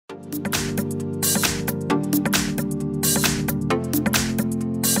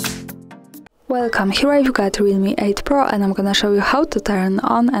Welcome, here I've got Realme 8 Pro and I'm gonna show you how to turn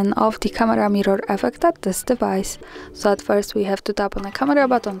on and off the camera mirror effect at this device. So at first we have to tap on the camera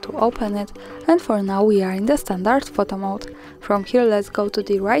button to open it, and for now we are in the standard photo mode. From here let's go to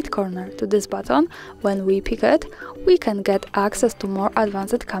the right corner to this button. When we pick it, we can get access to more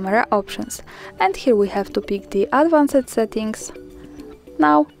advanced camera options. And here we have to pick the advanced settings.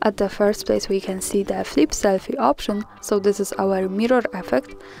 Now, at the first place we can see the flip selfie option, so this is our mirror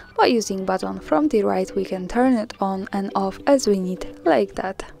effect. By using button from the right we can turn it on and off as we need, like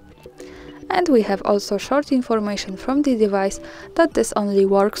that. And we have also short information from the device that this only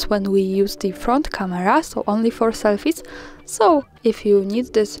works when we use the front camera, so only for selfies. So if you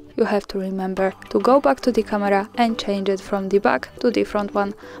need this, you have to remember to go back to the camera and change it from the back to the front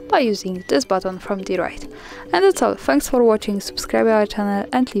one by using this button from the right. And that's all. Thanks for watching, subscribe our channel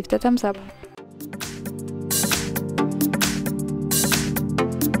and leave the thumbs up.